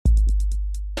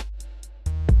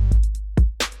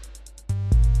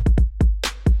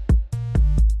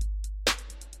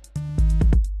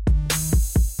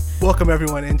Welcome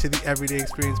everyone into the Everyday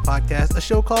Experience Podcast, a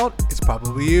show called It's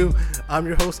Probably You. I'm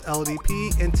your host,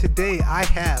 LDP, and today I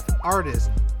have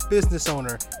artist, business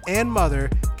owner, and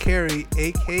mother, Carrie,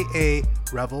 aka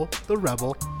Revel the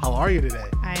Rebel. How are you today?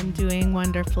 I'm doing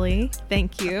wonderfully.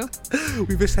 Thank you.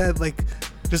 We just had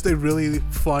just a really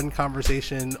fun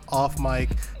conversation off mic.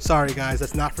 Sorry guys,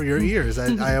 that's not for your ears.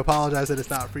 I apologize that it's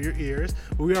not for your ears.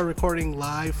 We are recording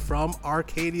live from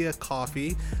Arcadia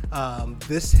Coffee.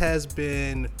 This has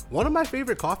been one of my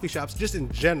favorite coffee shops just in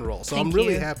general. So I'm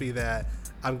really happy that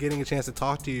I'm getting a chance to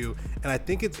talk to you. And I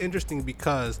think it's interesting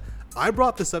because I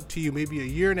brought this up to you maybe a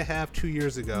year and a half, 2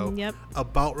 years ago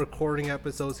about recording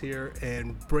episodes here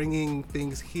and bringing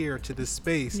things here to this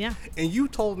space. Yeah. And you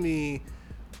told me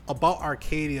about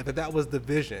Arcadia that was the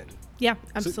vision. Yeah,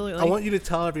 absolutely. So I want you to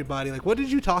tell everybody, what did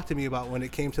you talk to me about when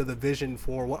it came to the vision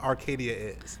for what Arcadia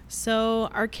is? So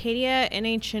Arcadia in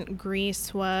ancient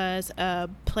Greece was a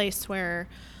place where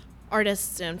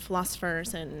artists and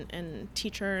philosophers and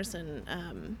teachers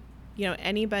and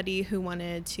anybody who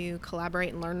wanted to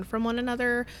collaborate and learn from one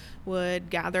another would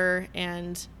gather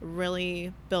and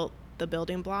really built the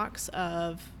building blocks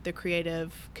of the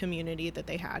creative community that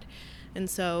they had. And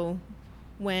so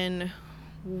when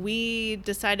we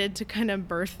decided to kind of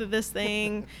birth this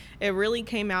thing, it really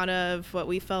came out of what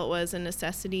we felt was a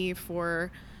necessity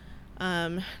for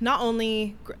not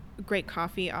only great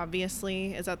coffee,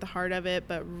 obviously, is at the heart of it,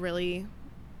 but really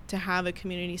to have a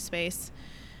community space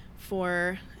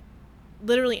for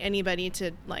literally anybody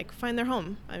to find their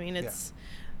home. I mean, it's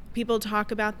people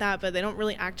talk about that, but they don't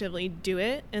really actively do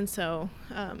it. And so,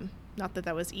 not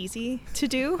that was easy to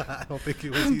do. I don't think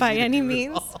it was easy by any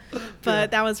means,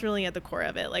 but that was really at the core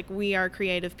of it. We are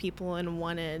creative people and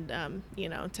wanted,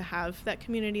 to have that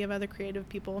community of other creative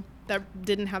people that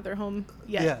didn't have their home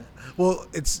yet. Yeah. Well,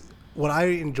 it's what I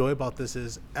enjoy about this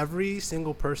is every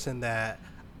single person that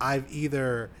I've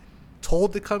either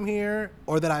told to come here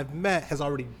or that I've met has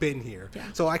already been here. Yeah.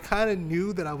 So I kind of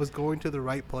knew that I was going to the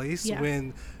right place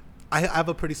when I have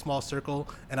a pretty small circle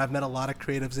and I've met a lot of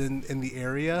creatives in the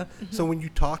area. Mm-hmm. So when you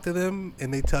talk to them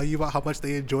and they tell you about how much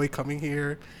they enjoy coming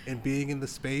here and being in the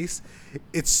space,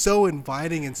 it's so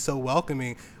inviting and so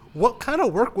welcoming. What kind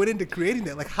of work went into creating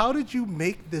that? How did you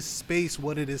make this space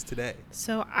what it is today?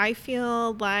 So I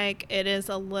feel like it is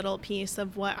a little piece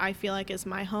of what I feel like is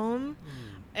my home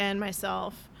and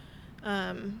myself.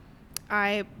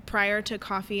 Prior to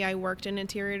coffee, I worked in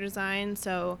interior design.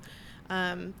 So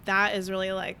that is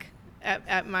really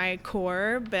at my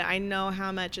core, but I know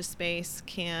how much a space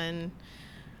can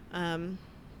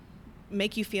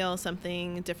make you feel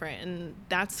something different. And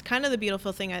that's kind of the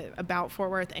beautiful thing about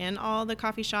Fort Worth and all the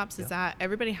coffee shops is that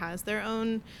everybody has their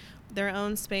own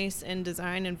space and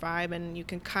design and vibe, and you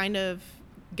can kind of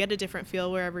get a different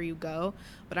feel wherever you go.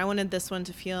 But I wanted this one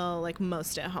to feel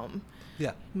most at home.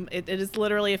 Yeah, it is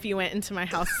literally, if you went into my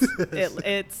house,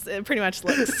 it pretty much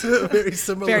looks very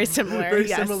similar. Very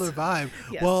similar vibe.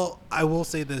 Yes. Well, I will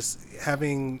say this: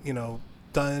 having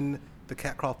done the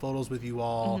cat crawl photos with you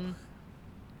all,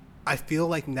 I feel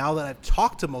like now that I've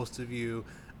talked to most of you,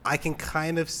 I can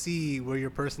kind of see where your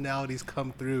personalities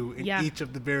come through in each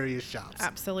of the various shops.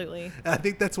 Absolutely. And I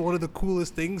think that's one of the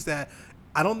coolest things that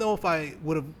I don't know if I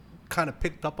would have kind of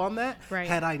picked up on that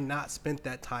had I not spent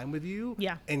that time with you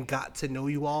and got to know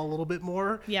you all a little bit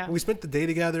more. Yeah. We spent the day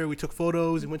together, we took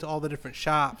photos, we went to all the different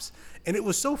shops, and it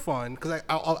was so fun because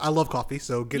I love coffee,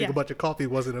 so getting a bunch of coffee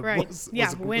wasn't a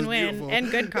win-win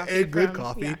and good coffee.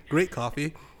 Great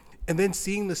coffee. And then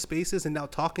seeing the spaces and now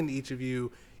talking to each of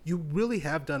you, you really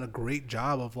have done a great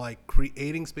job of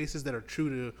creating spaces that are true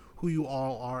to who you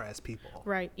all are as people.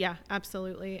 Right. Yeah,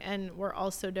 absolutely. And we're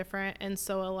all so different and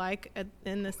so alike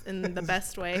in the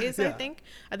best ways. I think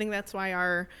that's why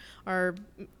our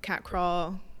cat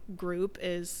crawl group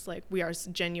is we are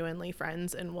genuinely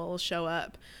friends and we'll show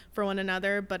up for one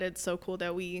another, but it's so cool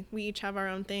that we each have our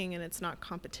own thing and it's not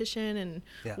competition, and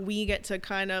we get to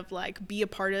kind of be a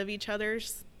part of each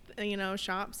other's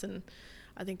shops, and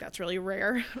I think that's really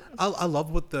rare. I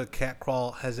love what the cat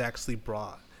crawl has actually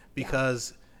brought,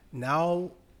 because now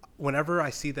whenever I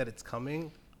see that it's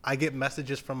coming, I get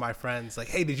messages from my friends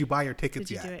hey, did you buy your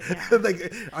tickets yet?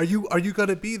 Are you going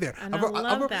to be there? And I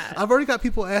love that. I've already got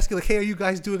people asking hey, are you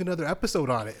guys doing another episode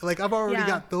on it? I've already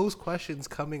got those questions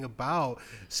coming about.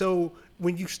 So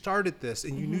when you started this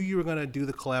and you knew you were going to do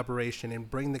the collaboration and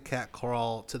bring the cat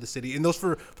crawl to the city, and those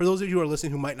for those of you who are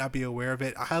listening who might not be aware of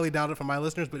it, I highly doubt it for my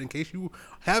listeners, but in case you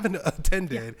haven't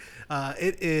attended,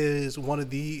 it is one of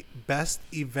the best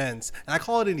events, and I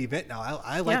call it an event now.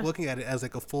 I like looking at it as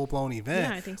like a full-blown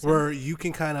event, I think so. where you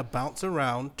can kind of bounce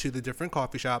around to the different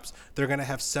coffee shops. They're going to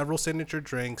have several signature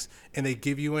drinks, and they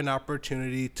give you an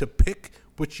opportunity to pick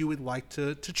what you would like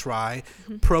to try.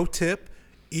 Pro tip: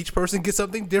 each person gets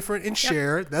something different and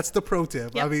share. That's the pro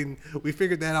tip. I mean, we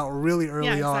figured that out really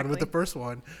early on with the first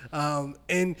one.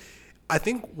 And I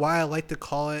think why I like to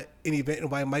call it an event and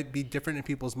why it might be different in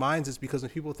people's minds is because when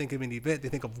people think of an event, they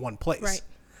think of one place.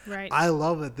 Right. I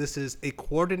love that this is a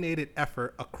coordinated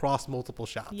effort across multiple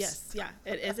shops. Yes. Yeah.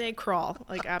 It is a crawl.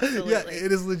 Like, absolutely. Yeah,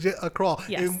 it is legit a crawl.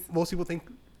 Yes. And most people think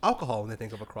alcohol when they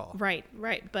think of a crawl. Right.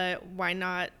 But why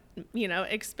not,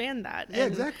 expand that? Yeah,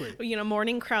 exactly.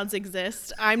 Morning crowds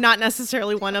exist. I'm not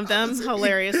necessarily one of them,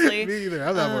 hilariously. Me either.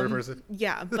 I'm not a morning person.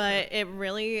 Yeah, but it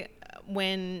really,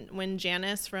 when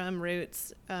Janice from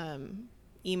Roots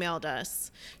emailed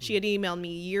us, she had emailed me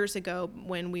years ago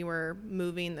when we were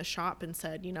moving the shop and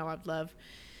said, I'd love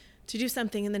to do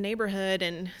something in the neighborhood.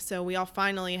 And so we all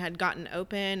finally had gotten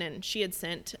open, and she had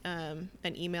sent an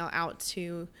email out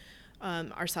to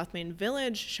our South Main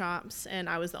Village shops, and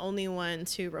I was the only one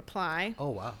to reply.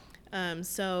 Oh, wow.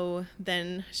 So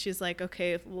then she's like,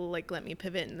 okay, well, let me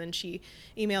pivot. And then she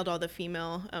emailed all the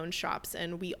female-owned shops,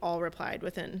 and we all replied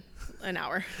within an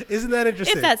hour. Isn't that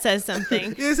interesting? If that says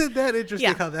something. Isn't that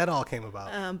interesting how that all came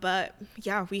about? But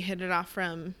yeah, we hit it off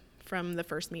from the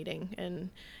first meeting, and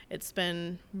it's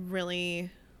been really,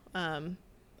 I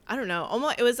don't know,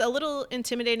 almost, it was a little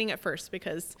intimidating at first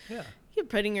because you're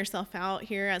putting yourself out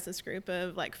here as this group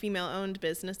of female-owned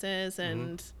businesses,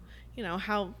 and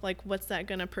how, what's that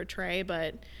going to portray?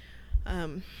 But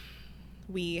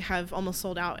we have almost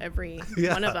sold out every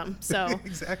one of them. So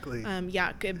exactly.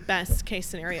 Best case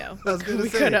scenario. We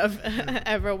could have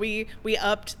ever. We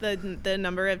upped the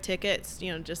number of tickets,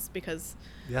 just because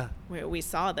we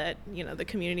saw that, the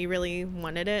community really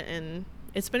wanted it, and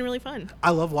it's been really fun.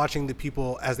 I love watching the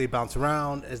people as they bounce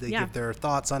around, as they give their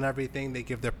thoughts on everything, they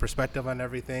give their perspective on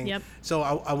everything. Yep. So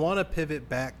I want to pivot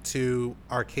back to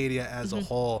Arcadia as a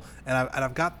whole, and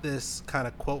I've got this kind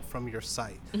of quote from your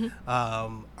site.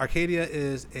 Arcadia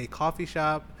is a coffee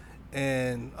shop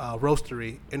and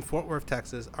roastery in Fort Worth,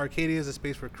 Texas. Arcadia is a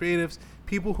space for creatives,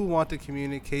 people who want to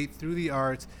communicate through the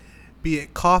arts, be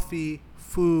it coffee,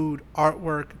 food,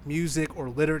 artwork, music, or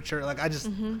literature. I just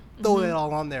throw it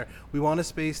all on there. We want a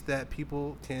space that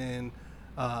people can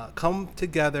come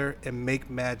together and make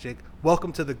magic.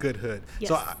 Welcome to the Good Hood. Yes.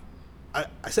 So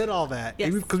I said all that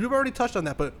because we've already touched on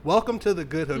that, but welcome to the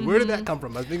Good Hood. Where did that come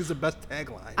from? I think it's the best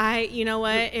tagline. You know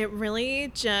what? It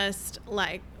really just,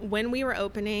 when we were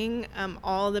opening,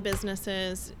 all the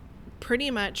businesses,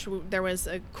 pretty much there was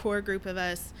a core group of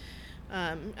us,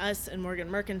 us and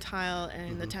Morgan Mercantile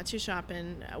and the tattoo shop,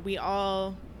 and we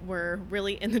all were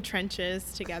really in the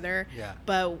trenches together.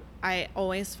 But I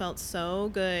always felt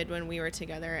so good when we were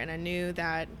together, and I knew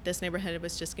that this neighborhood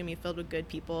was just gonna be filled with good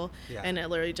people, and it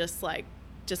literally just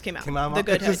came out. The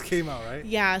Good Hood just came out, right?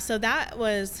 Yeah, so that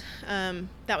was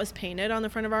painted on the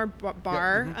front of our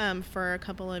bar for a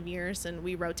couple of years, and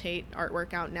we rotate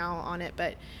artwork out now on it,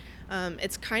 but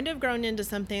it's kind of grown into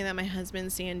something that my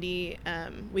husband, Sandy,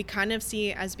 we kind of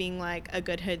see as being like a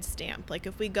Good Hood stamp.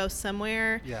 If we go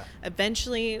somewhere,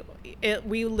 eventually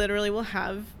we literally will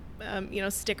have,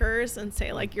 stickers and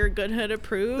say you're Good Hood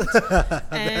approved,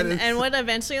 and would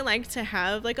eventually like to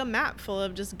have a map full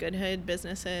of just Good Hood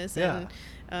businesses and,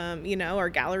 or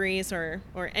galleries or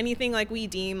anything we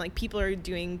deem people are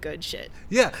doing good shit.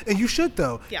 Yeah, and you should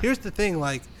though. Yeah. Here's the thing,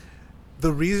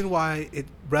 the reason why it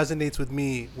resonates with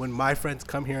me when my friends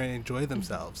come here and enjoy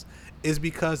themselves is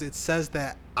because it says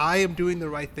that I am doing the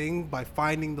right thing by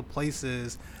finding the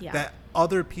places that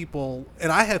other people,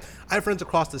 and I have friends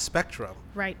across the spectrum.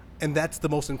 Right. And that's the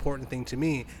most important thing to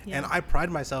me. Yeah. And I pride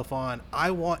myself on,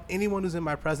 I want anyone who's in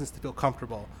my presence to feel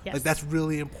comfortable. Yes. That's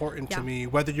really important to me,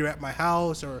 whether you're at my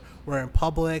house or we're in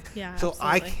public. Yeah, so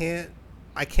absolutely.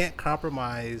 I can't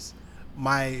compromise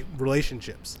my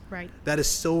relationships. Right. That is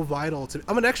so vital to me.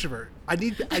 I'm an extrovert. I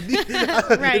need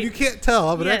right. If you can't tell,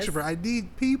 I'm an extrovert. I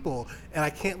need people, and I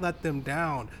can't let them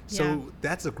down. So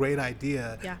that's a great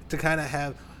idea to kind of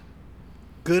have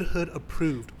Good Hood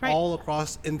approved all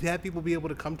across, and have people be able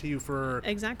to come to you for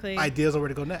ideas on where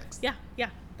to go next. Yeah.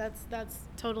 That's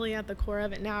totally at the core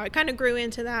of it now. It kind of grew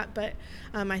into that, but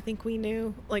I think we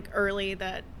knew early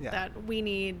that we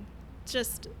need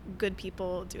just good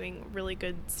people doing really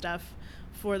good stuff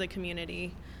for the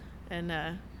community,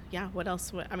 and yeah, what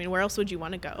else I mean, where else would you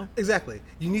want to go? Exactly.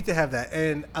 You need to have that.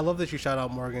 And I love that you shout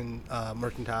out Morgan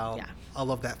Mercantile. Yeah. I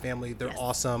love that family. They're Yes.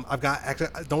 awesome. I've got, actually,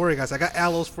 don't worry, guys. I got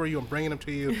aloes for you. I'm bringing them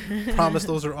to you. Promise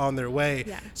those are on their way.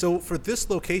 Yeah. So for this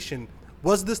location,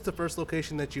 was this the first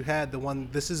location that you had? The one,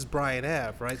 this is Bryan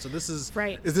Ave, right? So this is,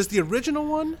 Right. Is this the original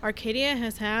one? Arcadia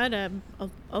has had a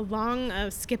long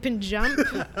skip and jump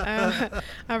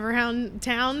around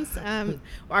towns.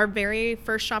 Our very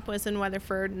first shop was in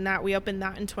Weatherford, and we opened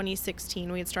that in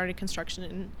 2016. We had started construction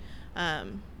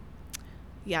in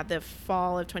the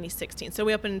fall of 2016. So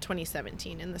we opened in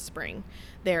 2017 in the spring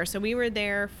there. So we were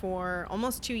there for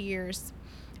almost 2 years,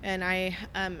 and I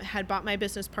had bought my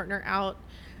business partner out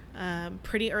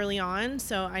pretty early on.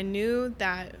 So I knew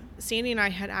that Sandy and I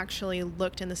had actually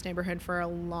looked in this neighborhood for a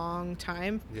long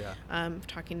time. Yeah.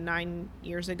 Talking 9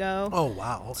 years ago. Oh,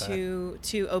 wow. Okay.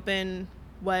 To open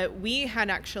what we had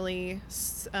actually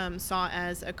saw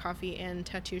as a coffee and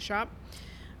tattoo shop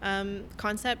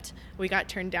concept. We got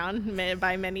turned down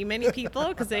by many people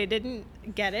because they didn't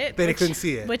get it. They couldn't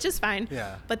see it. Which is fine.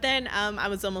 Yeah. But then I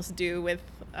was almost due with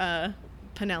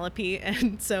Penelope,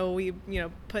 and so we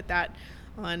put that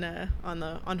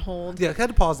on hold. Yeah, I had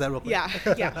to pause that real quick. Yeah,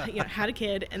 had a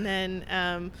kid, and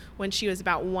then when she was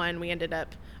about 1, we ended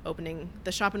up opening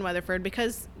the shop in Weatherford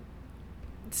because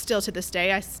still to this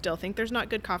day, I still think there's not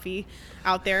good coffee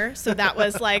out there. So that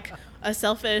was like a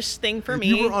selfish thing for me.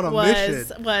 You were on a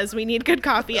mission. Was we need good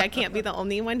coffee. I can't be the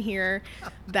only one here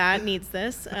that needs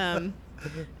this. And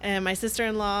my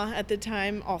sister-in-law at the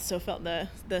time also felt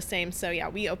the same. So yeah,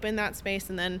 we opened that space,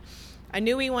 and then I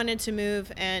knew we wanted to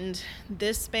move, and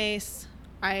this space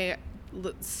I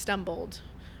stumbled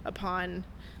upon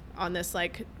on this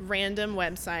like random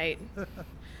website.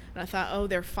 And I thought, oh,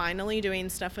 they're finally doing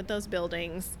stuff with those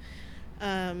buildings.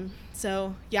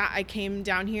 So yeah, I came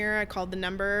down here, I called the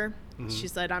number. Mm-hmm. She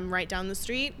said, I'm right down the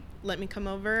street. Let me come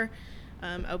over,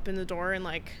 open the door, and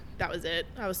like, that was it.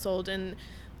 I was sold. And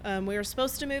we were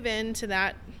supposed to move into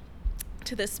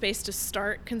this space to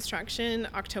start construction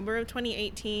October of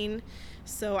 2018.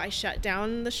 So I shut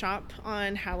down the shop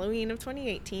on Halloween of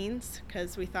 2018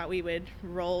 because we thought we would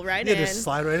roll right in. Yeah, just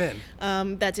slide right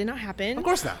in. That did not happen. Of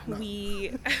course not. No.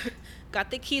 We got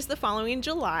the keys the following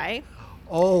July.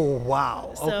 Oh,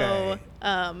 wow. So,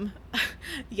 okay.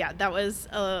 Yeah, that was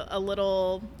a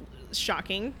little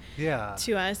shocking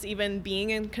to us. Even being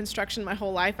in construction my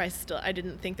whole life, I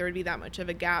didn't think there would be that much of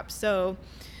a gap. So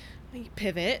we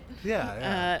pivot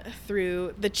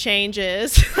through the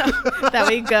changes that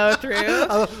we go through.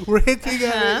 We're hinting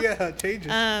at it, changes.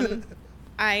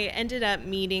 I ended up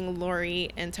meeting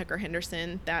Lori and Tucker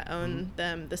Henderson that own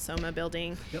the Soma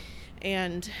building. Yep.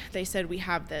 And they said, we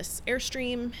have this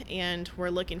Airstream and we're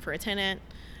looking for a tenant.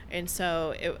 And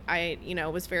so I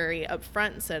was very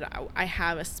upfront and said, I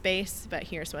have a space, but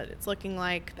here's what it's looking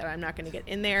like, that I'm not going to get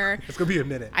in there. It's going to be a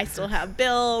minute. I still have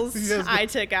bills. Yes. I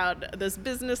took out this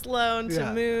business loan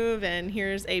to move, and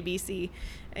here's ABC.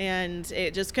 And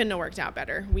it just couldn't have worked out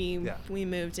better. We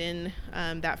moved in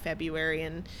that February,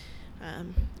 and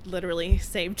literally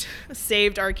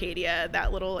saved Arcadia,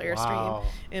 that little Airstream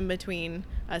in between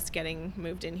us getting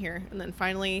moved in here. And then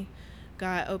finally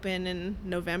got open in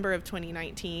November of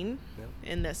 2019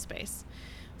 in this space.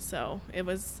 So it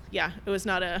was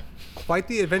not a... Quite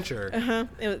the adventure.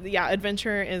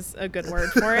 Adventure is a good word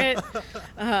for it.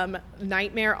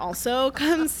 Nightmare also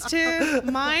comes to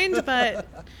mind, but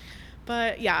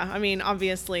yeah, I mean,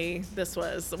 obviously this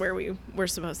was where we were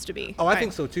supposed to be. Oh, I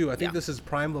think so too. I think this is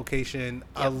prime location.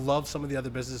 Yep. I love some of the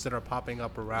other businesses that are popping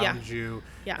up around you.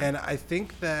 Yeah. And I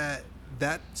think that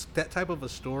type of a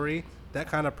story, that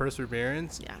kind of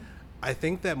perseverance, I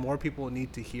think that more people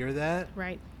need to hear that.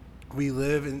 Right. We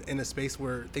live in a space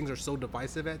where things are so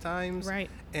divisive at times. Right.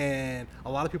 And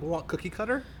a lot of people want cookie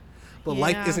cutter. But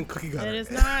life isn't cookie cutter. It is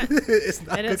not. It's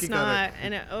not cookie cutter. Not.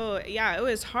 And it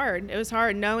was hard. It was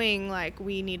hard knowing like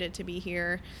we needed to be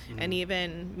here, and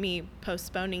even me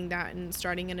postponing that and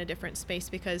starting in a different space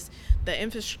because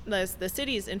the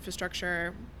city's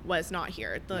infrastructure was not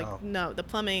here. The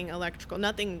plumbing, electrical,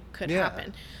 nothing could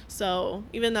happen. So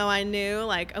even though I knew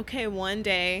like, okay, one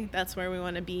day that's where we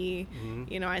want to be,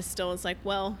 I still was like,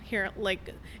 well, here,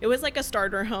 like it was like a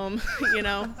starter home,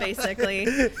 basically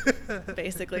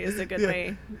is a good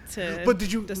way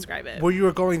to describe it. When you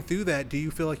were going through that, do you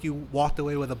feel like you walked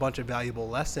away with a bunch of valuable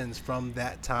lessons from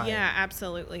that time? Yeah,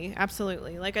 absolutely.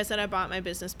 Like I said, I bought my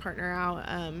business partner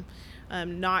out.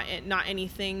 Not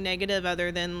anything negative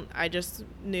other than I just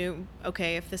knew,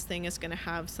 okay, if this thing is going to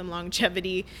have some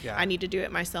longevity, I need to do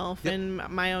it myself in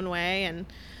my own way. And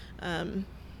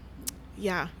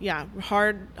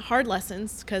hard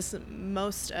lessons, because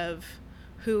most of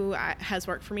who has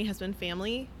worked for me has been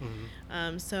family.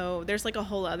 So there's like a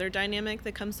whole other dynamic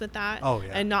that comes with that. Oh,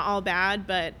 yeah. And not all bad,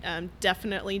 but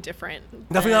definitely different.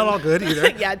 Definitely not all good either.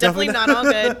 Yeah, definitely not all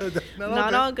good.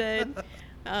 Not all good.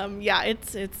 Yeah,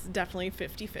 it's definitely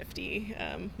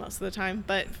 50-50 most of the time,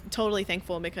 but totally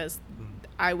thankful because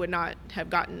I would not have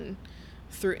gotten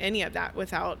through any of that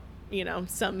without, you know,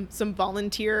 some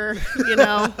volunteer, you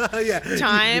know,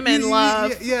 time and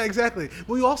love. Yeah, exactly.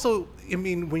 Well, you also, I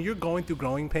mean, when you're going through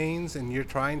growing pains and you're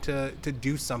trying to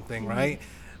do something, right?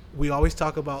 We always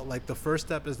talk about like the first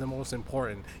step is the most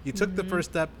important. You took the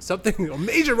first step, something, a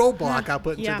major roadblock got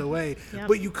put into the way,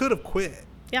 but you could have quit.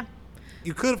 Yeah.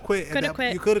 You could have quit. Could have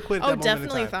quit. You could have quit. Oh,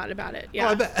 definitely thought about it. Yeah,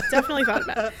 I bet. Definitely thought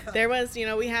about it. There was, you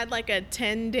know, we had like a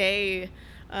 10-day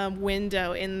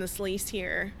window in this lease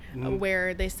here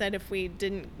where they said if we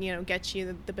didn't, you know, get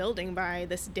you the building by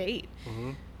this date,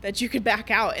 that you could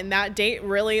back out, and that date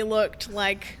really looked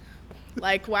like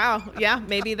wow, yeah,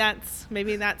 maybe that's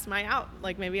my out.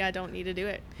 Like maybe I don't need to do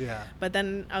it. Yeah. But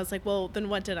then I was like, well, then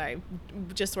what did I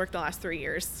just work the last 3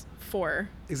 years for?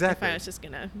 Exactly. If I was just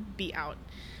gonna be out.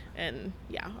 And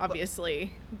yeah,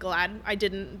 obviously glad I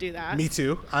didn't do that. Me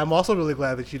too. I'm also really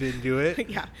glad that you didn't do it.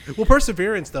 Yeah. Well,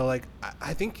 perseverance though, like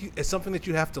I think it's something that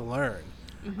you have to learn.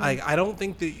 Like I don't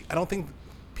think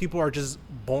people are just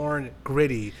born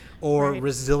gritty or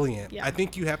resilient. Yeah. I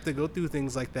think you have to go through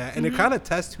things like that, and it kind of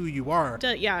tests who you are.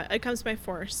 Yeah, it comes by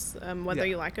force, whether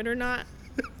you like it or not.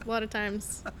 A lot of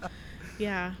times.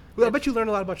 Yeah. Well, I bet you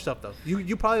learned a lot about yourself, though.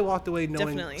 You probably walked away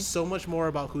knowing Definitely. so much more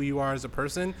about who you are as a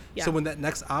person. Yeah. So when that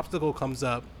next obstacle comes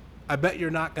up, I bet you're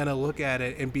not going to look at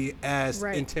it and be as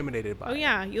intimidated by it. Oh,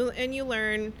 yeah. You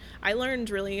learn. I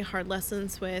learned really hard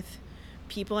lessons with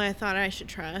people I thought I should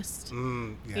trust.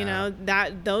 Yeah. You know,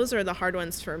 those are the hard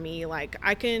ones for me. Like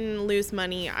I can lose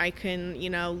money, I can, you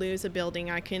know, lose a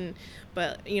building,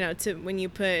 but you know, when you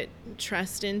put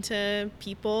trust into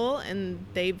people and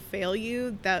they fail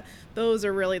you, those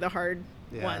are really the hard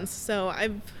ones. So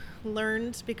I've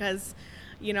learned because,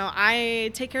 you know,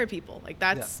 I take care of people. Like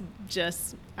that's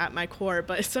just at my core,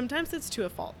 but sometimes it's to a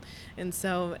fault. And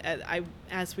so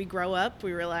as we grow up,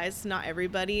 we realize not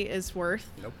everybody is worth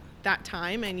that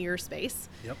time and your space.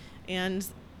 And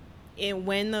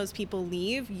when those people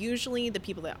leave, usually the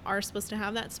people that are supposed to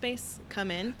have that space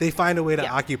come in. They find a way to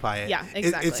occupy it. Yeah,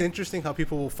 exactly. It's interesting how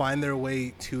people will find their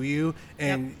way to you.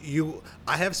 And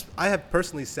I have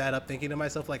personally sat up thinking to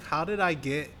myself, like, how did I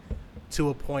get to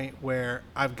a point where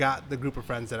I've got the group of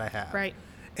friends that I have? Right.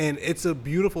 And it's a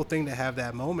beautiful thing to have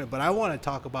that moment. But I want to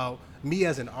talk about me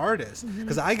as an artist,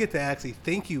 because I get to actually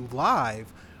thank you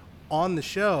live on the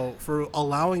show for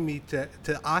allowing me to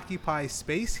occupy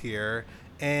space here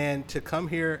and to come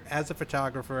here as a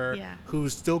photographer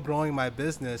who's still growing my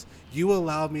business. You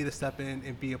allowed me to step in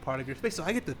and be a part of your space. So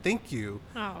I get to thank you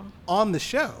on the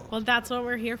show. Well, that's what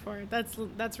we're here for.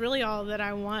 That's really all that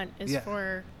I want is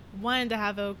for one, to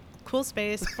have a cool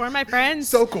space for my friends.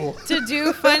 So cool. To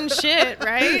do fun shit,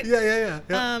 right?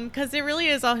 Yeah. Because it really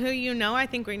is all who you know, I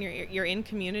think, when you're in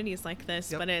communities like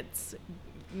this, but it's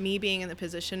me being in the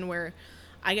position where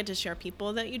I get to share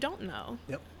people that you don't know.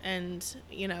 And,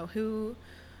 you know, who,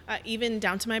 even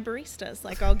down to my baristas.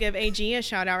 Like, I'll give AG a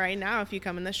shout out right now. If you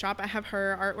come in the shop, I have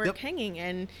her artwork hanging.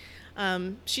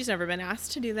 And she's never been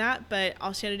asked to do that, but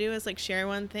all she had to do is, like, share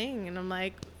one thing. And I'm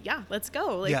like, yeah, let's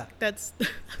go. Like, that's,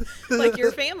 like,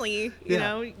 your family, you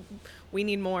know. We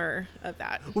need more of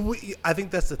that. I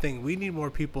think that's the thing. We need more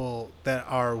people that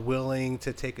are willing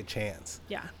to take a chance.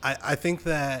 Yeah. I think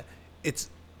that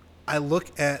I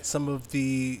look at some of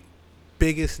the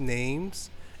biggest names,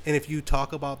 and if you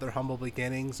talk about their humble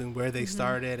beginnings and where they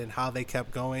started and how they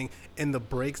kept going and the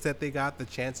breaks that they got, the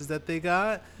chances that they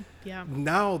got,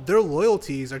 now their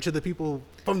loyalties are to the people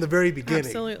from the very beginning.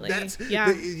 Absolutely.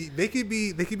 They could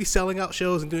be selling out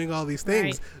shows and doing all these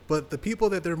things, but the people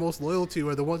that they're most loyal to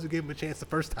are the ones who gave them a chance the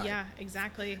first time. Yeah,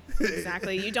 exactly.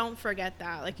 You don't forget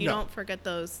that. Like, you don't forget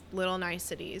those little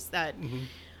niceties that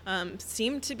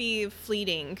seem to be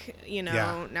fleeting, you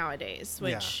know, nowadays,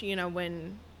 which, you know,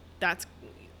 when that's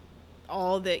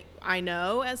all that I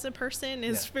know as a person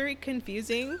is very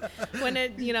confusing when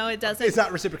it, you know, it doesn't. It's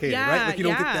not reciprocated, right? Like, you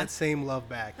don't get that same love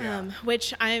back.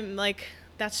 Which I'm like,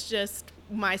 that's just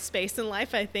my space in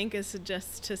life, I think, is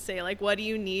just to say, like, what do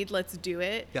you need? Let's do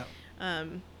it.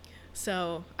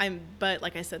 So but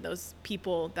like I said, those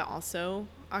people that also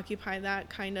occupy that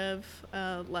kind of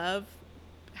love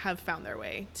have found their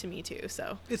way to me too.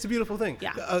 So it's a beautiful thing.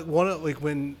 Yeah.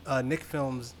 When Nick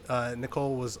Films,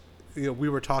 Nicole was we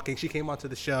were talking. She came onto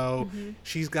the show.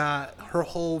 She's got her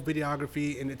whole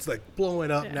videography, and it's like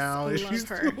blowing up now. And she's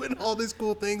doing all these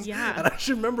cool things. Yeah. And I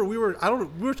should remember we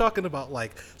were talking about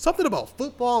like something about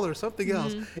football or something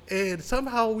else, and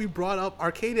somehow we brought up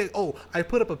Arcadia. Oh, I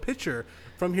put up a picture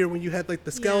from here when you had like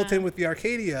the skeleton with the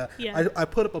Arcadia. Yeah. I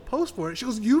put up a post for it. She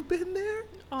goes, "You've been there?"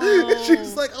 Oh.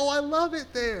 She's like, "Oh, I love it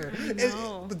there." I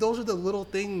know. And those are the little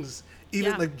things.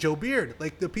 Even like Joe Beard,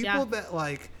 like the people that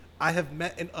like I have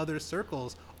met in other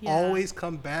circles always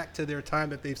come back to their time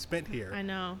that they've spent here. I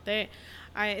know.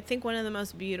 I think one of the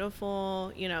most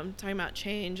beautiful, talking about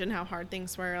change and how hard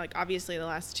things were, like obviously the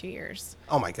last 2 years.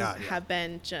 Oh my God. Have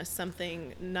been just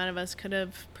something none of us could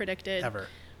have predicted. Ever.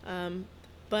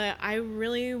 But I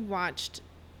really watched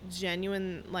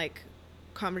genuine like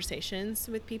conversations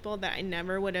with people that I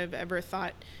never would have ever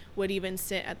thought would even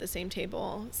sit at the same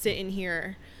table, sit in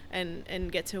here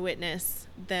and get to witness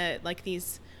that like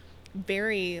these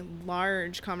very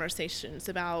large conversations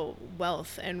about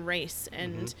wealth and race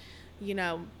and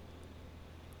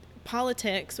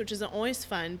politics, which isn't always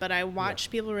fun, but I watch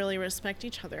people really respect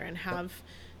each other and have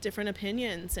different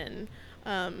opinions. And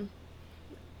I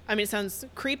mean, it sounds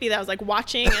creepy that I was like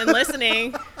watching and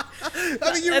listening.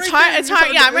 I mean, it's hard. It's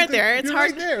hard. Yeah, I'm right there. It's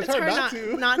hard. It's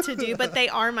hard not to do. But they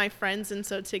are my friends, and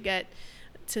so to get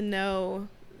to know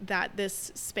that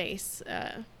this space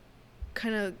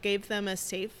kind of gave them a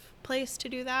safe place to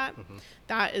do that.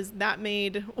 That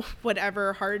made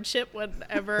whatever hardship,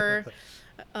 whatever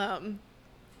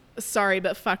sorry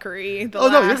but fuckery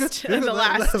let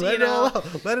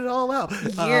it all out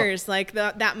years like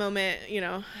that moment,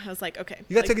 I was like, okay,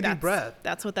 you gotta like, take a deep breath.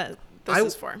 That's what this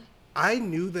is for. I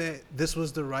knew that this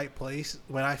was the right place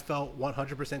when I felt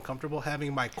 100% comfortable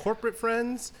having my corporate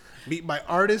friends meet my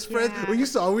artist friends. When you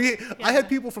saw, I had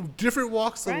people from different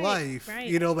walks of life.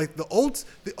 Right. Like the old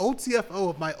CFO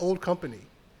of my old company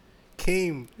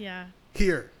came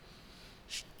here.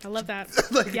 I love that.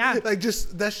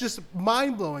 That's just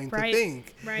mind blowing to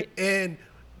think. Right. And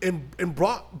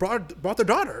brought their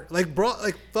daughter,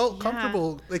 felt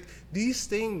comfortable. Like these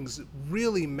things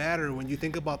really matter when you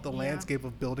think about the landscape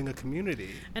of building a community.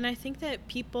 And I think that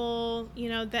people,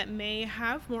 that may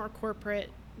have more corporate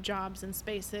jobs and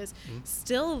spaces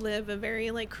still live a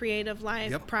very like creative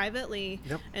life privately.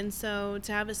 And so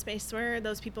to have a space where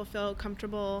those people feel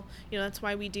comfortable, that's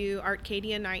why we do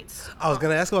Arcadia nights. I was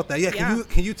going to ask about that.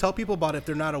 Can you tell people about it if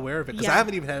they're not aware of it? Because I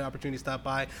haven't even had an opportunity to stop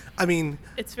by. I mean,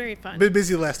 it's very fun. Been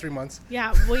busy the last 3 months.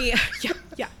 Just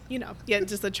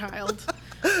a child.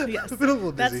 Yes. It's been a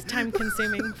little busy. That's time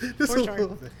consuming for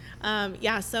sure.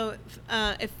 So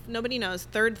if nobody knows,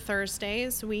 third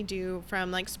Thursdays we do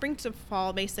from like spring to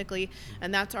fall basically,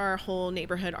 and that's our whole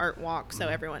neighborhood art walk. So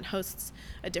everyone hosts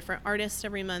a different artist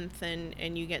every month,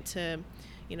 and you get to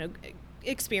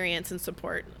experience and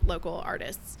support local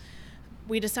artists.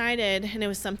 We decided, and it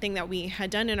was something that we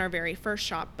had done in our very first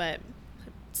shop, but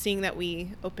seeing that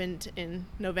we opened in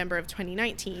November of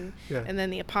 2019 and then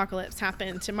the apocalypse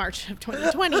happened to March of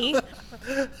 2020,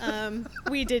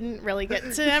 we didn't really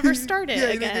get to ever start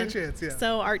it again.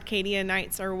 So Arcadia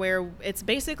nights are where it's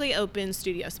basically open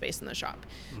studio space in the shop.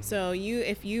 So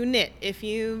if you knit, if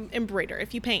you embroider,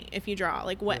 if you paint, if you draw,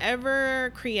 like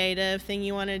whatever creative thing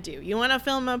you want to do, you want to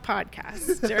film a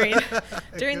podcast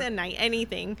during the night,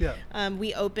 anything.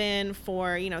 We open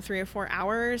for 3 or 4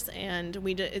 hours, and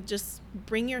we just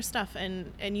bring your stuff,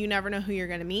 and you never know who you're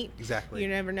going to meet. Exactly. You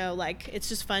never know. Like, it's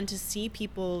just fun to see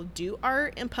people do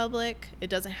art in public. It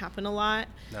doesn't happen a lot.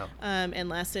 No.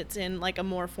 Unless it's in like a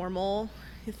more formal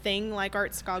thing like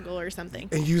Art Scoggle or something.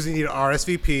 And usually you need an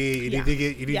RSVP. You need to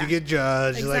get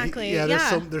judged. Exactly.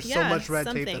 There's so much red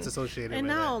tape that's associated and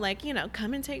with it. And now,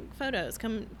 come and take photos.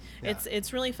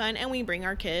 It's really fun, and we bring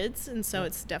our kids, and so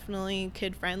it's definitely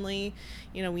kid friendly.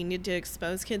 We need to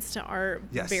expose kids to art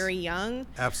very young.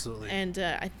 Absolutely. And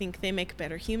I think they make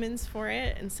better humans for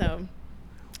it, and so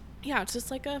it's just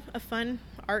like a fun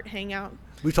art hangout.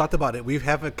 We talked about it. We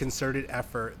have a concerted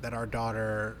effort that our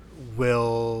daughter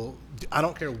will, I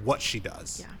don't care what she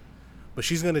does, but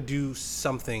she's going to do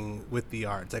something with the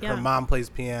arts. Like her mom plays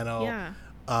piano.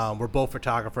 We're both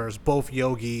photographers, both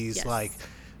yogis. Yes. Like,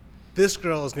 this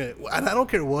girl is going to, and I don't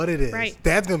care what it is. Right.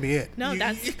 Dad's going to be in. No,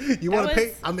 you want to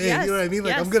pay? I'm in. Yes, you know what I mean?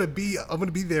 Like, yes. I'm going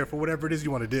to be there for whatever it is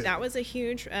you want to do. That was a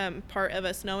huge part of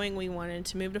us knowing we wanted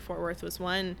to move to Fort Worth was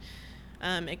one,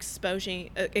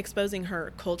 exposing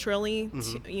her culturally,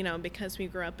 to, because we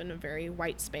grew up in a very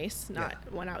white space,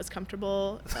 not one I was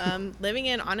comfortable living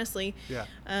in, honestly.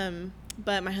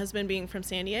 but my husband, being from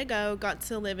San Diego, got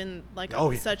to live in like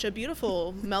Oh, yeah. such a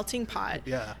beautiful melting pot.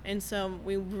 Yeah. And so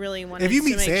we really wanted If you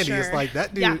meet to make Sandy, sure, it's like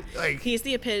that dude. yeah, Like, he's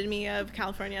the epitome of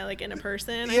California, like in a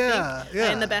person. yeah, I think,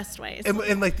 yeah, in the best ways.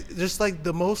 and like just like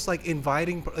the most like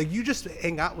inviting. Like you just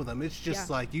hang out with him. It's just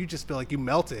Yeah. like you just feel like you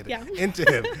melted Yeah. into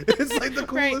him. It's like the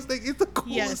Right. coolest thing. It's the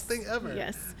coolest Yes. thing ever.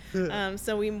 Yes.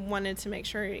 So we wanted to make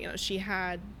sure, you know, she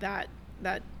had that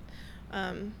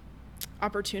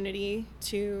opportunity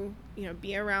to, you know,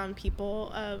 be around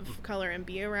people of color and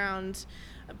be around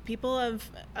people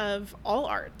of all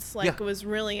arts. Like, Yeah. was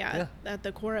really at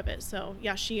the core of it. So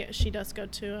yeah, she does go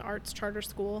to arts charter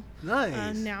school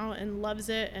Nice. now and loves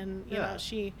it. And you Yeah. know,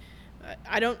 she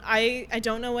I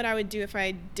don't know what I would do if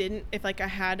I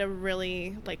had a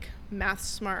really like math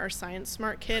smart or science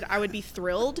smart kid. I would be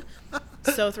thrilled,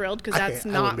 so thrilled, because I that's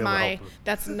wouldn't not be able to my help him.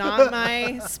 that's not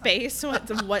my space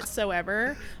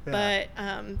whatsoever. Yeah.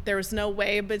 But there was no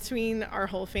way between our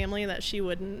whole family that she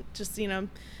wouldn't just, you know,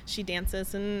 she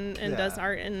dances and does Yeah.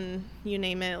 art and you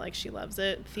name it, like she loves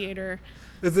it, theater.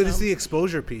 If it is So- the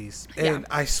exposure piece, and Yeah.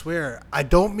 I swear, I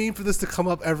don't mean for this to come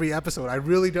up every episode. I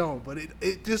really don't, but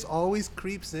it just always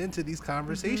creeps into these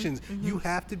conversations. You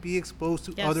have to be exposed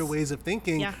to Yes. other ways of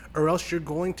thinking, Yeah. or else you're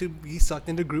going to be sucked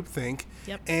into groupthink,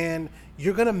 Yep. and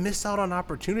you're going to miss out on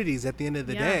opportunities at the end of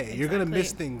the Yeah, day. You're going to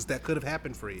miss exactly. things that could have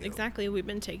happened for you. Exactly. We've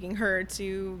been taking her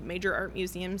to major art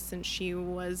museums since she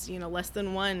was, you know, less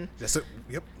than one.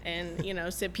 Yep. And, you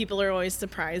know, so people are always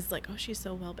surprised, like, oh, she's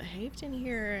so well behaved in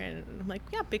here. And I'm like,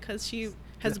 yeah, because she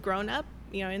has grown up,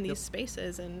 you know, in these Yep.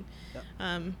 spaces. And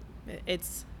Yep.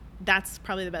 that's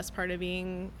probably the best part of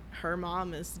being her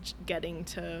mom, is getting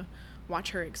to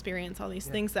watch her experience all these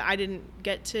things that I didn't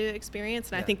get to experience.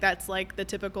 And I Yeah. think that's like the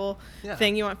typical Yeah.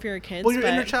 thing you want for your kids. Well, your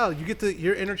inner but- child,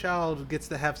 your inner child gets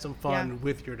to have some fun Yeah.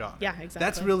 with your daughter. Yeah, That's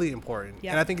exactly. really important,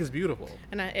 Yeah. and I think it's beautiful.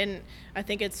 And I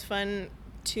think it's fun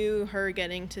to her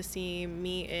getting to see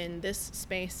me in this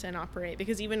space and operate,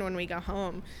 because even when we go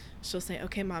home, she'll say,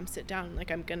 okay, Mom, sit down,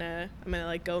 like I'm gonna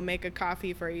like go make a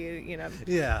coffee for you, you know,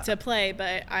 Yeah. to play.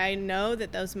 But I know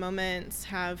that those moments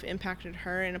have impacted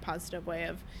her in a positive way,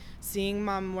 of seeing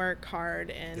Mom work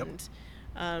hard and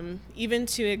even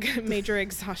to a major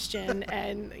exhaustion.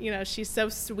 And you know, she's so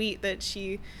sweet that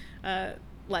she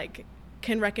like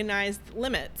can recognize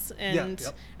limits, and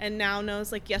Yep. and now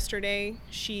knows, like yesterday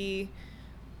she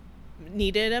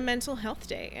needed a mental health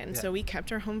day, and Yeah. so we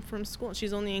kept her home from school.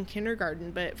 She's only in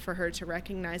kindergarten, but for her to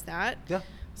recognize that Yeah.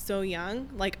 so young,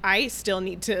 like I still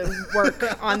need to work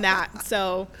on that.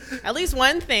 So at least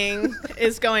one thing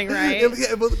is going right.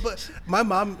 Yeah, but my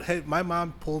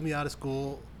mom pulled me out of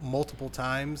school multiple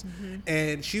times,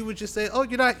 and she would just say, "Oh,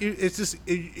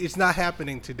 it's not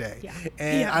happening today." Yeah.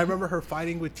 And Yeah. I remember her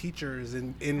fighting with teachers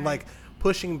and like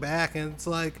pushing back, and it's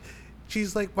like,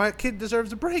 she's like, my kid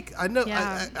deserves a break. I know,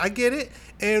 Yeah. I get it,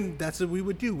 and that's what we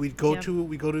would do. We'd go Yep. to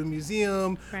a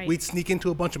museum. Right. We'd sneak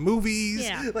into a bunch of movies.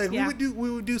 Yeah. Like Yeah.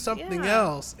 we would do something Yeah.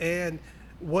 else, and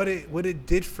what it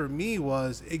did for me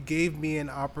was it gave me an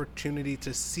opportunity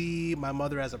to see my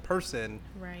mother as a person,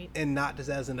 Right. and not just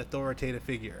as an authoritative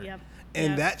figure. Yep. And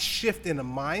Yep. that shift in a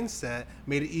mindset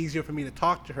made it easier for me to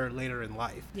talk to her later in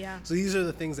life. Yeah. So these are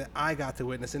the things that I got to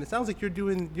witness, and it sounds like you're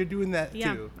doing that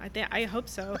Yeah, too. I hope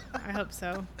so. I hope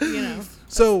so. You know.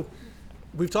 So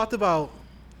we've talked about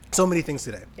so many things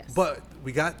today, Yes. but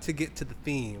we got to get to the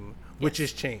theme, which Yes.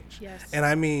 is change. Yes. And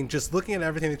I mean, just looking at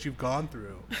everything that you've gone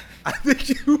through, I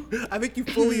think you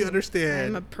fully understand.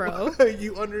 I'm a pro.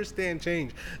 You understand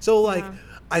change. So like, Yeah.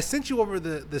 I sent you over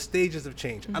the stages of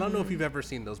change. I don't know if you've ever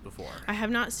seen those before. I have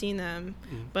not seen them,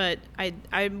 but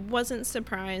I wasn't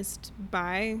surprised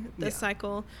by the Yeah.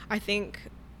 cycle. I think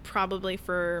probably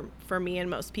for me and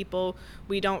most people,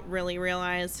 we don't really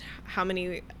realize how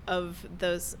many of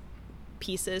those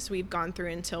pieces we've gone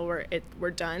through until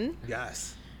we're done.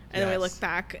 Yes. And then we Yes. look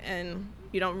back and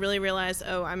you don't really realize,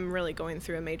 oh, I'm really going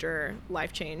through a major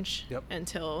life change Yep.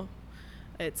 until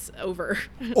it's over.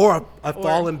 Or I've Or-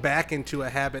 fallen back into a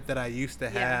habit that I used to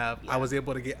Yeah, have. yeah. I was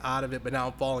able to get out of it, but now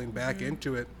I'm falling back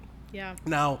into it. Yeah.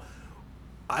 Now,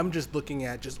 I'm just looking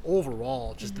at just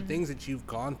overall, just Mm-hmm. the things that you've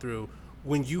gone through.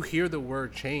 When you hear the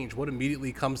word change, what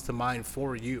immediately comes to mind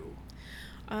for you?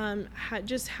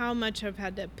 Just how much I've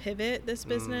had to pivot this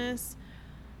business.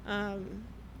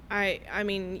 I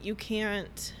mean, you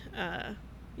can't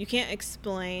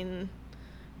explain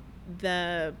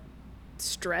the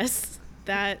stress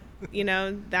that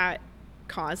that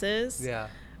causes. Yeah.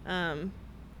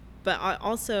 But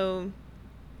also,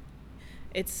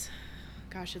 it's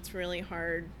really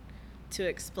hard to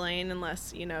explain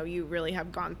unless you really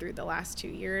have gone through the last 2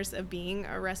 years of being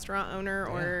a restaurant owner,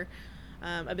 or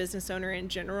a business owner in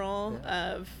general,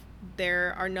 of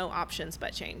there are no options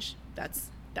but change. That's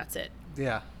it.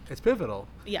 Yeah, it's pivotal.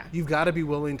 Yeah. You've got to be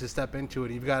willing to step into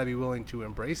it. You've got to be willing to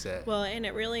embrace it. Well, and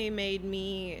it really made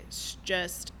me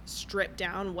just strip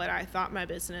down what I thought my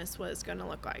business was going to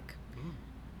look like.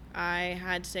 I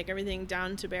had to take everything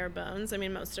down to bare bones. I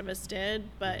mean, most of us did,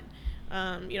 but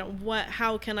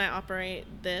how can I operate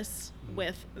this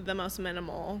with the most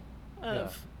minimal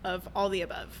of all the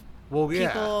above? Well,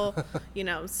 people,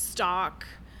 stock,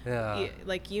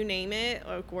 like you name it.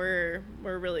 Like we're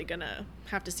really gonna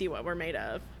have to see what we're made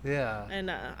of. Yeah.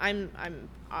 And I'm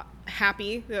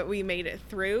happy that we made it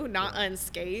through, not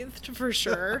unscathed for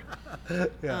sure.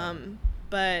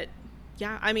 But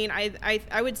yeah, I mean,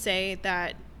 I would say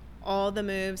that all the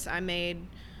moves I made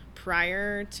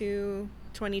prior to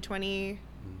 2020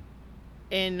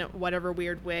 in whatever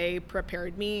weird way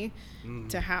prepared me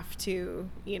to have to,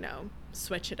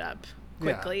 switch it up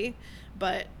quickly,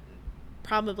 but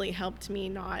probably helped me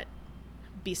not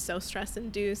be so stress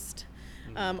induced.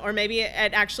 Or maybe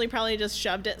it actually probably just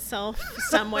shoved itself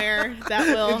somewhere that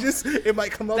will. It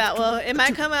might come up. It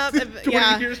might come up.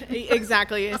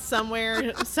 Exactly.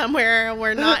 Somewhere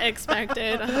we're not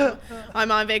expected.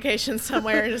 I'm on vacation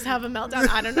somewhere and just have a meltdown.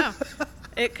 I don't know.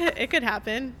 It could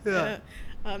happen. Yeah.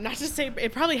 Not to say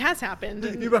it probably has happened.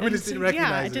 You probably just didn't recognize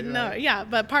it. Yeah, I didn't know. Yeah,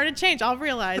 but part of change, I'll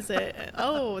realize it.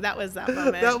 Oh, that was that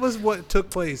moment. That was what took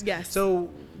place. Yes. So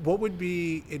what would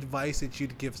be advice that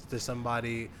you'd give to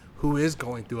somebody who is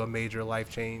going through a major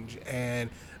life change and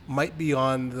might be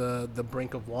on the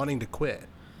brink of wanting to quit?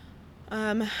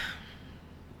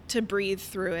 To breathe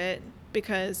through it,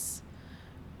 because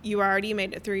you already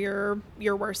made it through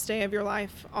your worst day of your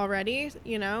life already,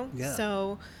 Yeah.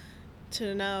 So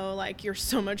to know, like, you're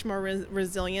so much more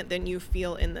resilient than you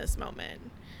feel in this moment.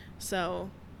 So,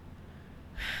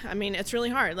 I mean, it's really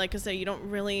hard. Like I said, you don't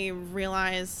really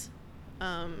realize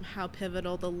how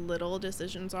pivotal the little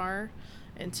decisions are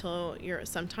until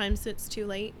sometimes it's too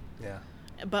late. Yeah.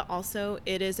 But also,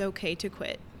 it is okay to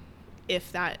quit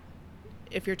if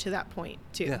you're to that point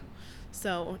too. Yeah.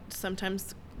 So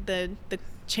sometimes the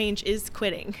change is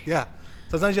quitting. Yeah.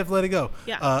 Sometimes you have to let it go.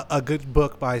 Yeah. A good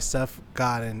book by Seth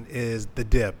Godin is The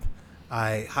Dip.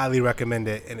 I highly recommend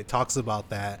it, and it talks about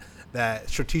that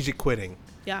strategic quitting.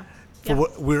 Yeah.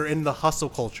 We're in the hustle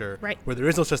culture, right, where there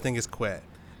is no such thing as quit,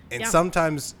 and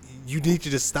sometimes you need to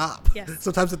just stop. Yes.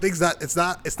 Sometimes the thing's it's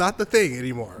not the thing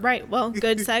anymore. Right. Well,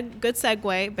 good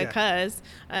segue, because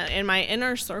and my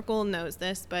inner circle knows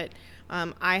this, but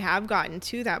I have gotten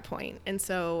to that point, and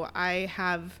so I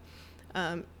have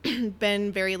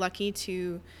been very lucky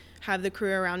to have the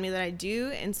crew around me that I do,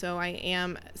 and so I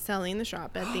am selling the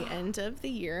shop at the end of the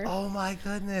year. Oh my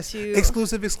goodness!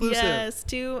 Exclusive. Yes,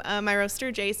 to my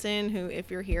roaster Jason, who, if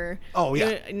you're here,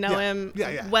 you know him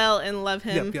well and love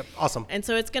him. Yep, awesome. And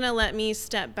so it's gonna let me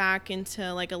step back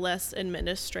into like a less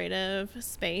administrative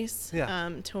space,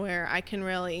 to where I can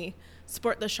really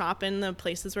support the shop in the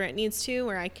places where it needs to,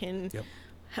 where I can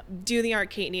do the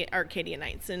Arcadia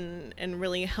nights and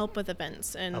really help with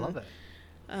events. And I love it.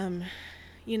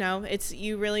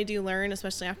 You really do learn,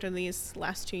 especially after these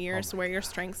last 2 years, where your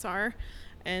strengths are.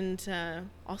 And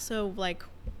also, like,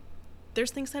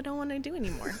 there's things I don't want to do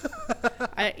anymore.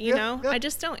 I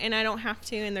just don't, and I don't have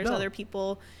to. And there's other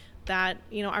people that,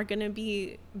 are going to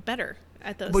be better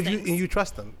at those things. You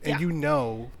trust them, and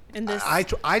and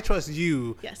I trust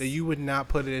you that you would not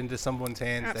put it into someone's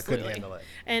hands that couldn't handle it.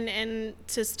 And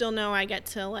to still know I get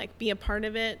to, like, be a part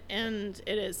of it, and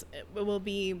it will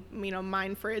be,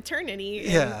 mine for eternity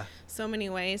in so many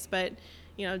ways. But,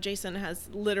 Jason has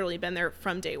literally been there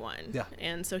from day one. Yeah.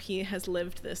 And so he has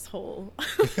lived this whole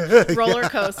roller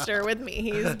coaster with me.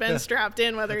 He's been strapped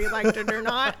in whether he liked it or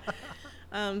not.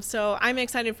 So I'm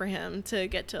excited for him to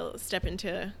get to step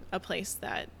into a place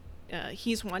that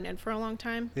he's wanted for a long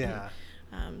time. Yeah.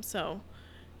 So,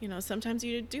 sometimes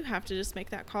you do have to just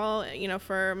make that call,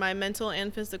 for my mental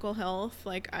and physical health.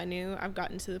 Like, I knew I've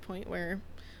gotten to the point where,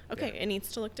 it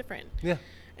needs to look different. Yeah.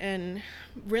 And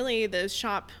really the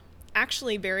shop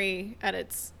actually very at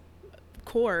its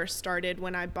core started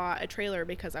when I bought a trailer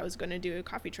because I was going to do a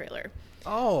coffee trailer.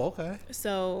 Oh, okay.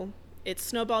 So it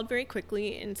snowballed very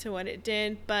quickly into what it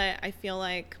did, but I feel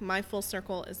like my full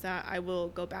circle is that I will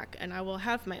go back and I will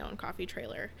have my own coffee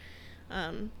trailer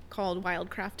called Wild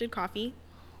Crafted Coffee.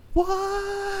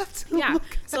 What? Yeah.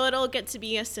 So it'll get to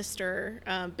be a sister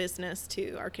business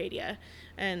to Arcadia.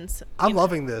 And I'm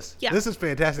loving this. Yeah. This is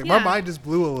fantastic. My mind just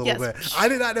blew a little bit. I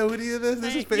did not know any of this.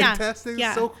 This is fantastic. Yeah.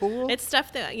 It's so cool. It's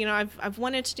stuff that, I've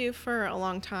wanted to do for a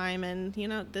long time, and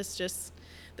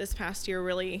this past year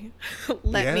really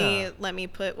let me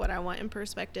put what I want in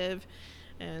perspective.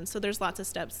 And so there's lots of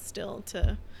steps still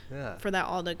for that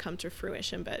all to come to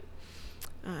fruition. But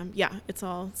it's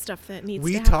all stuff that needs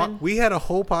to happen. We had a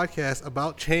whole podcast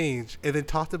about change, and then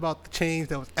talked about the change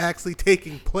that was actually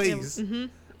taking place. Mm-hmm.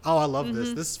 Oh, I love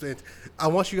this. This is fantastic. I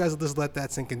want you guys to just let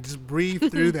that sink in. Just breathe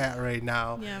through that right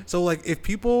now. Yeah. So, like, if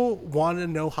people want to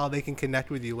know how they can connect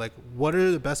with you, like, what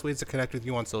are the best ways to connect with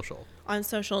you on social? On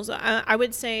socials, I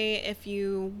would say if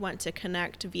you want to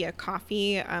connect via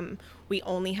coffee, we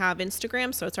only have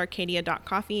Instagram, so it's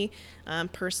arcadia.coffee.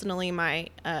 Personally, my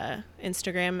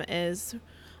Instagram is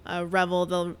Revel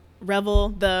the Rebel.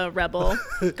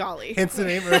 Golly. Hence the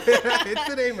name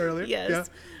earlier. Yes.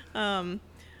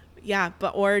 Yeah.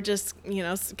 Or just,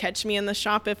 catch me in the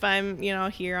shop if I'm,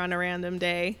 here on a random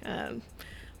day.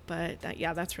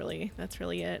 That's really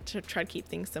it, to try to keep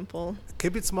things simple.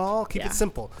 Keep it small, keep it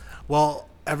simple. Well,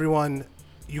 everyone,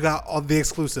 you got all the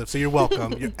exclusive, so you're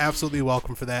welcome. You're absolutely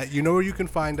welcome for that. You know where you can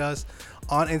find us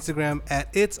on Instagram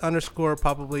at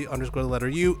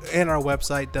its_probably_u, and our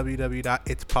website,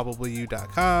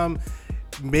 www.itsprobablyu.com.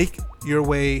 Make your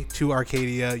way to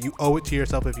Arcadia. You owe it to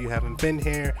yourself if you haven't been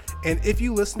here. And if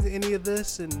you listen to any of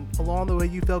this and along the way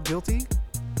you felt guilty,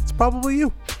 it's probably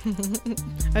you.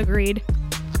 Agreed.